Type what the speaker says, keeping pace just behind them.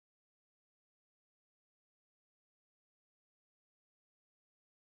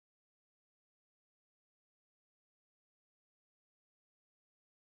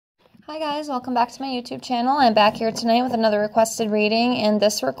Hi guys, welcome back to my YouTube channel. I'm back here tonight with another requested reading, and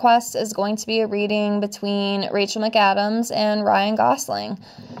this request is going to be a reading between Rachel McAdams and Ryan Gosling.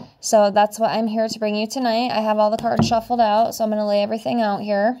 So that's what I'm here to bring you tonight. I have all the cards shuffled out, so I'm going to lay everything out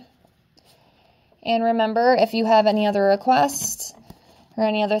here. And remember, if you have any other requests or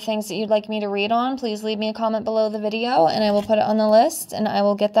any other things that you'd like me to read on, please leave me a comment below the video and I will put it on the list and I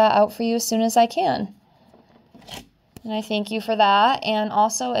will get that out for you as soon as I can. And I thank you for that. And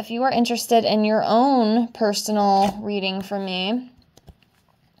also, if you are interested in your own personal reading from me,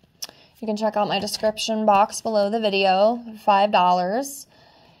 you can check out my description box below the video, $5.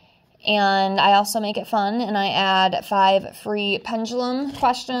 And I also make it fun, and I add 5 free pendulum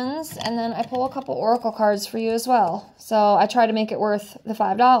questions, and then I pull a couple oracle cards for you as well. So I try to make it worth the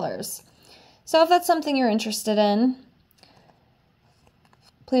 $5. So if that's something you're interested in,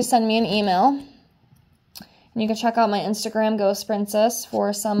 please send me an email. And you can check out my Instagram, Ghost Princess,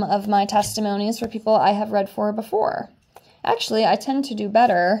 for some of my testimonies for people I have read for before. Actually, I tend to do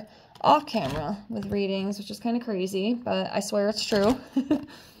better off camera with readings, which is kind of crazy, but I swear it's true.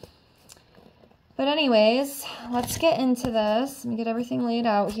 But anyways, let's get into this. Let me get everything laid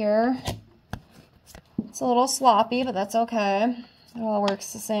out here. It's a little sloppy, but that's okay. It all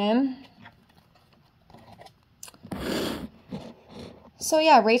works the same. So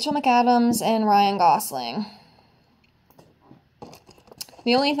yeah, Rachel McAdams and Ryan Gosling.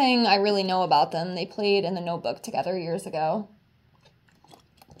 The only thing I really know about them, they played in The Notebook together years ago.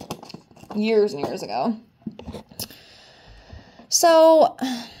 Years and years ago. So,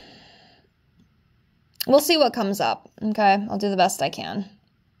 we'll see what comes up, okay? I'll do the best I can.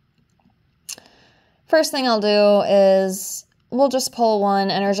 First thing I'll do is we'll just pull one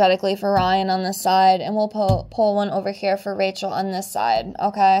energetically for Ryan on this side, and we'll pull one over here for Rachel on this side,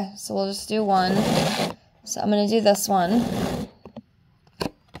 okay? So we'll just do one. So I'm going to do this one.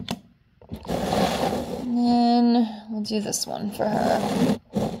 And then we'll do this one for her.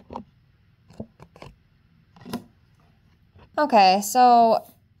 Okay, so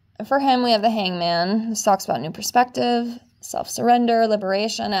for him we have the Hangman. This talks about new perspective, self-surrender,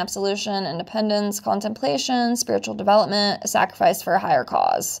 liberation, absolution, independence, contemplation, spiritual development, a sacrifice for a higher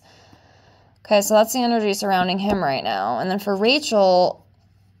cause. Okay, so that's the energy surrounding him right now. And then for Rachel,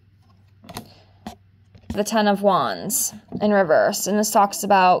 the 10 of Wands in reverse. And this talks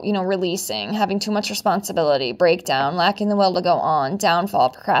about, you know, releasing, having too much responsibility, breakdown, lacking the will to go on,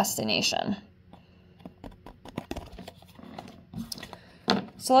 downfall, procrastination.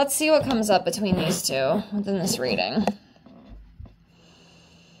 So let's see what comes up between these two within this reading.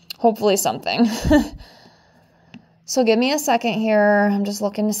 Hopefully something. So give me a second here. I'm just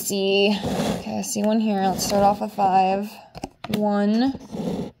looking to see. Okay, I see one here. Let's start off with 5.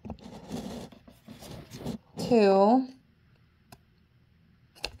 1, 2,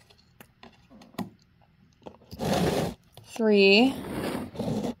 3,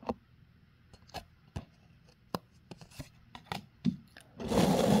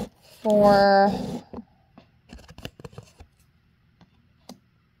 4,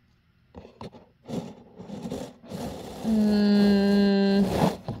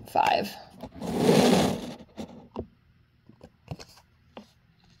 5.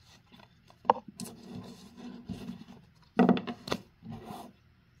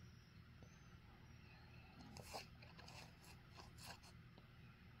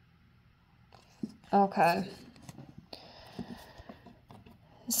 Okay.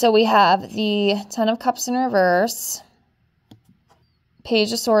 So we have the 10 of Cups in reverse,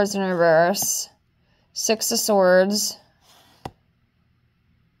 Page of Swords in reverse, 6 of Swords,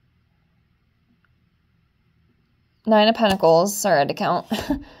 9 of Pentacles, sorry I had to count,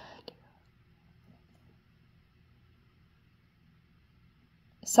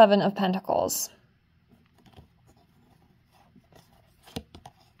 7 of Pentacles.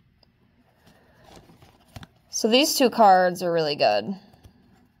 So these two cards are really good.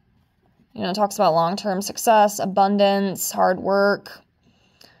 You know, it talks about long-term success, abundance, hard work.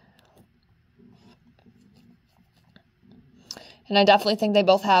 And I definitely think they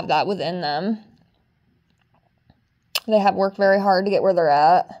both have that within them. They have worked very hard to get where they're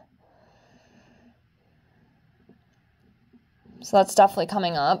at. So that's definitely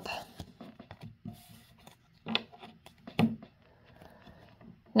coming up.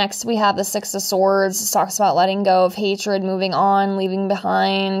 Next, we have the 6 of Swords. This talks about letting go of hatred, moving on, leaving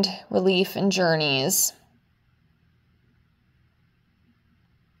behind, relief, and journeys.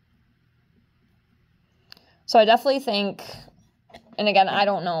 So I definitely think, and again, I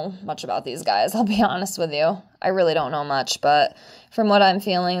don't know much about these guys, I'll be honest with you. I really don't know much, but from what I'm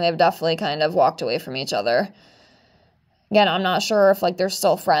feeling, they've definitely kind of walked away from each other. Again, I'm not sure if, like, they're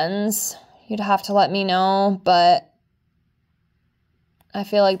still friends. You'd have to let me know, but I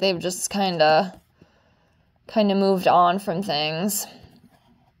feel like they've just kind of moved on from things.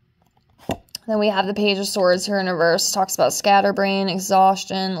 Then we have the Page of Swords here in reverse. Talks about scatterbrain,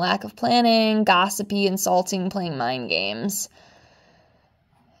 exhaustion, lack of planning, gossipy, insulting, playing mind games.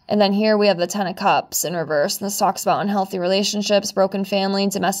 And then here we have the Ten of Cups in reverse. And this talks about unhealthy relationships, broken family,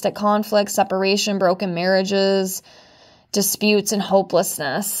 domestic conflict, separation, broken marriages, disputes, and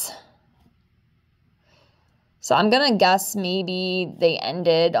hopelessness. So I'm going to guess maybe they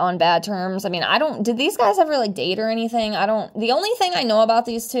ended on bad terms. I mean, did these guys ever, like, date or anything? The only thing I know about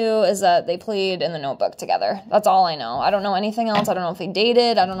these two is that they played in The Notebook together. That's all I know. I don't know anything else. I don't know if they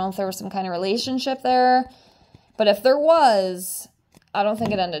dated. I don't know if there was some kind of relationship there. But if there was, I don't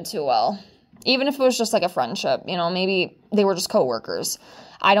think it ended too well. Even if it was just like a friendship, you know, maybe they were just coworkers.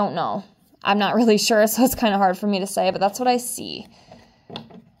 I don't know. I'm not really sure, so it's kind of hard for me to say, but that's what I see.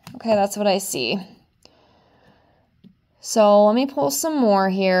 Okay, that's what I see. So let me pull some more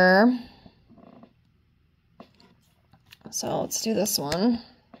here. So let's do this one.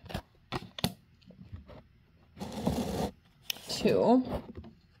 2,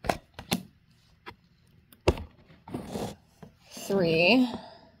 3,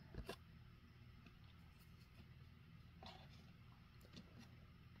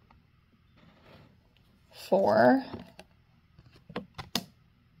 4,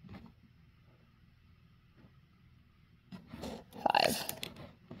 5.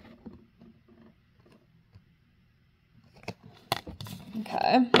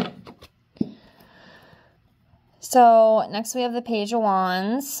 Okay. So next we have the Page of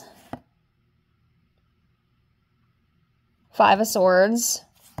Wands, 5 of Swords,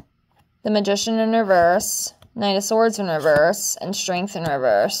 the Magician in reverse, Knight of Swords in reverse, and Strength in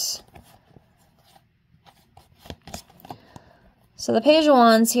reverse. So the Page of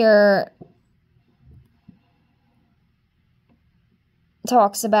Wands here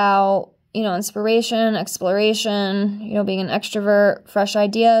talks about, you know, inspiration, exploration, you know, being an extrovert, fresh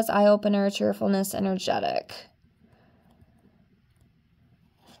ideas, eye-opener, cheerfulness, energetic.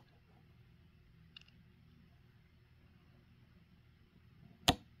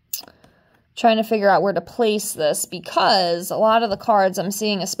 Trying to figure out where to place this, because a lot of the cards I'm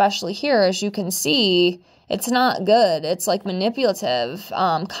seeing, especially here, as you can see, it's not good. It's like manipulative,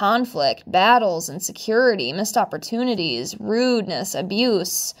 conflict, battles, insecurity, missed opportunities, rudeness,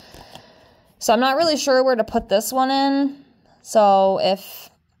 abuse. So I'm not really sure where to put this one in. So if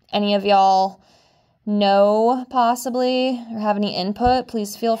any of y'all know possibly or have any input,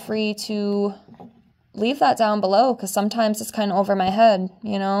 please feel free to leave that down below, because sometimes it's kind of over my head,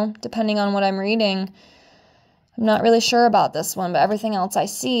 you know, depending on what I'm reading. I'm not really sure about this one, but everything else I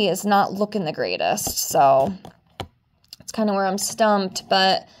see is not looking the greatest. So it's kind of where I'm stumped.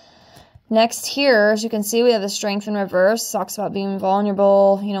 But next here, as you can see, we have the Strength in reverse. Talks about being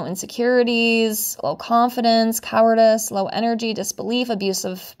vulnerable, you know, insecurities, low confidence, cowardice, low energy, disbelief, abuse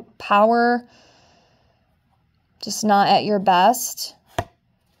of power, just not at your best.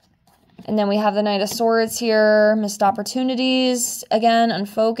 And then we have the Knight of Swords here, missed opportunities, again,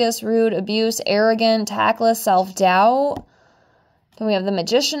 unfocused, rude, abuse, arrogant, tactless, self-doubt. Then we have the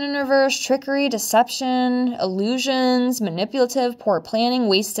Magician in reverse, trickery, deception, illusions, manipulative, poor planning,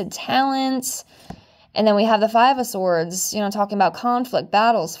 wasted talent. And then we have the 5 of Swords, you know, talking about conflict,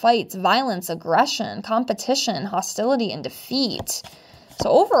 battles, fights, violence, aggression, competition, hostility, and defeat. So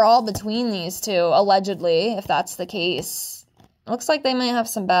overall, between these two, allegedly, if that's the case, looks like they might have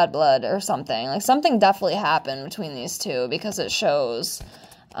some bad blood or something. Like, something definitely happened between these two, because it shows.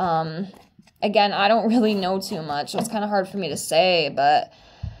 Again, I don't really know too much, so it's kind of hard for me to say, but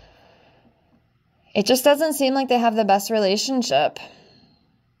it just doesn't seem like they have the best relationship.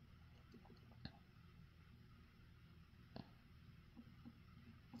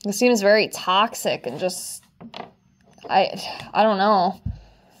 It seems very toxic and just, I don't know.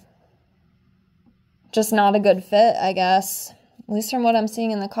 Just not a good fit, I guess. At least from what I'm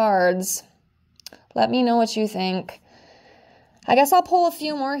seeing in the cards. Let me know what you think. I guess I'll pull a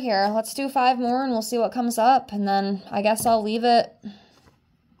few more here. Let's do 5 more and we'll see what comes up. And then I guess I'll leave it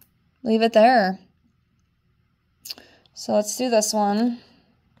there. So let's do this one.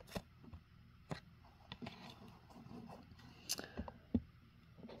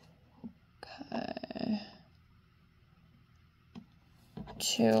 Okay.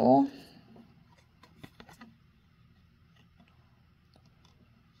 2.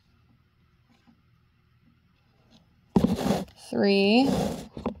 3.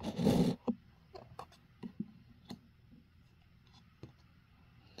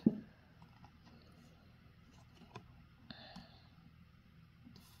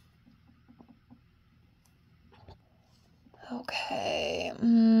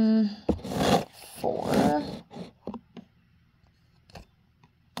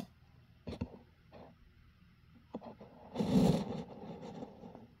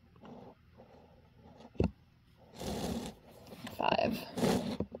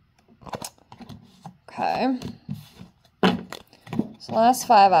 Okay. So last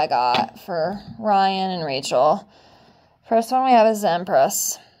 5 I got for Ryan and Rachel. First one we have is the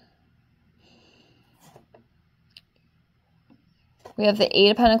Empress. We have the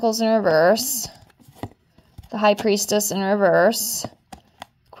 8 of Pentacles in reverse, the High Priestess in reverse,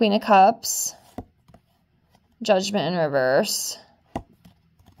 Queen of Cups, Judgment in reverse,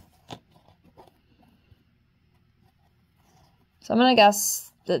 so I'm going to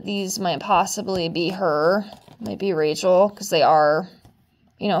guess that these might possibly be her, might be Rachel, because they are,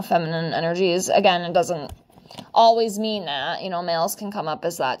 you know, feminine energies. Again, it doesn't always mean that, you know, males can come up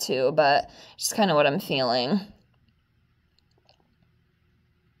as that too, but just kind of what I'm feeling.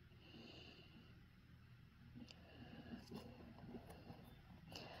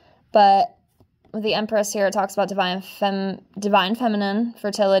 But with the Empress here, it talks about divine feminine,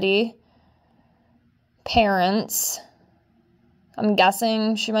 fertility, parents. I'm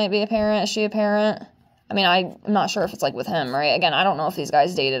guessing she might be a parent. Is she a parent? I mean, I'm not sure if it's like with him, right? Again, I don't know if these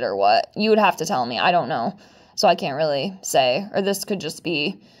guys dated or what. You would have to tell me. I don't know. So I can't really say. Or this could just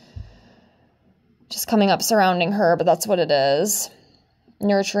be just coming up surrounding her, but that's what it is.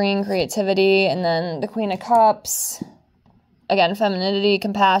 Nurturing, creativity, and then the Queen of Cups. Again, femininity,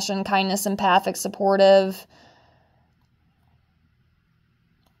 compassion, kindness, empathic, supportive.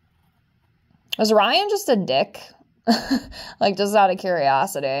 Was Ryan just a dick? Like, just out of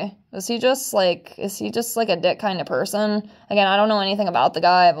curiosity. Is he just like a dick kind of person? Again, I don't know anything about the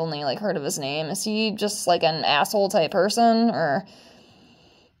guy. I've only, like, heard of his name. Is he just, like, an asshole type person? Or...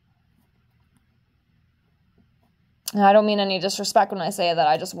 And I don't mean any disrespect when I say that.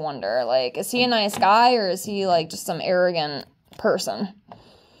 I just wonder, like, is he a nice guy or is he, like, just some arrogant person?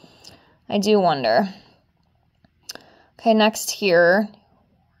 I do wonder. Okay, next here,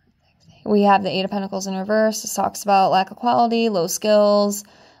 we have the 8 of Pentacles in reverse. This talks about lack of quality, low skills,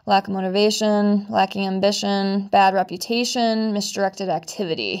 lack of motivation, lacking ambition, bad reputation, misdirected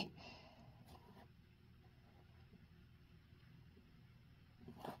activity.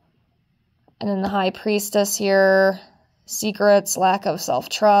 And then the High Priestess here, secrets, lack of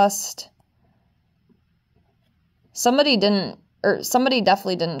self-trust. Somebody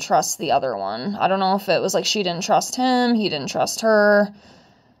definitely didn't trust the other one. I don't know if it was like she didn't trust him, he didn't trust her.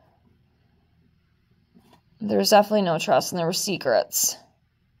 There's definitely no trust, and there were secrets.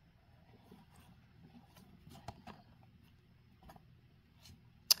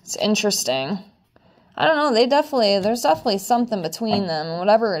 It's interesting. I don't know, there's definitely something between them.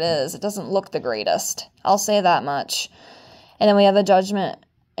 Whatever it is, it doesn't look the greatest. I'll say that much. And then we have the Judgment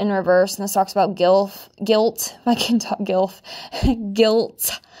in reverse, and this talks about guilt, I can talk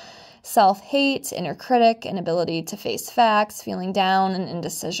guilt, self-hate, inner critic, inability to face facts, feeling down, and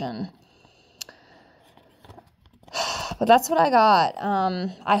indecision. But that's what I got.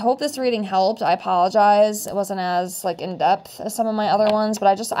 I hope this reading helped. I apologize. It wasn't as, like, in-depth as some of my other ones, but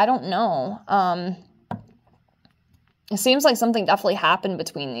I don't know. It seems like something definitely happened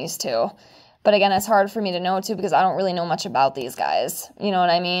between these two. But again, it's hard for me to know, too, because I don't really know much about these guys. You know what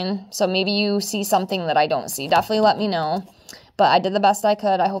I mean? So maybe you see something that I don't see. Definitely let me know. But I did the best I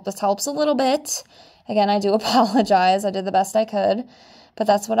could. I hope this helps a little bit. Again, I do apologize. I did the best I could. But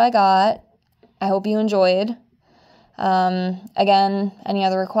that's what I got. I hope you enjoyed. Again, any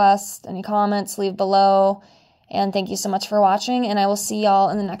other requests, any comments, leave below. And thank you so much for watching. And I will see y'all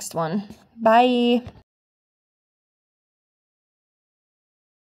in the next one. Bye.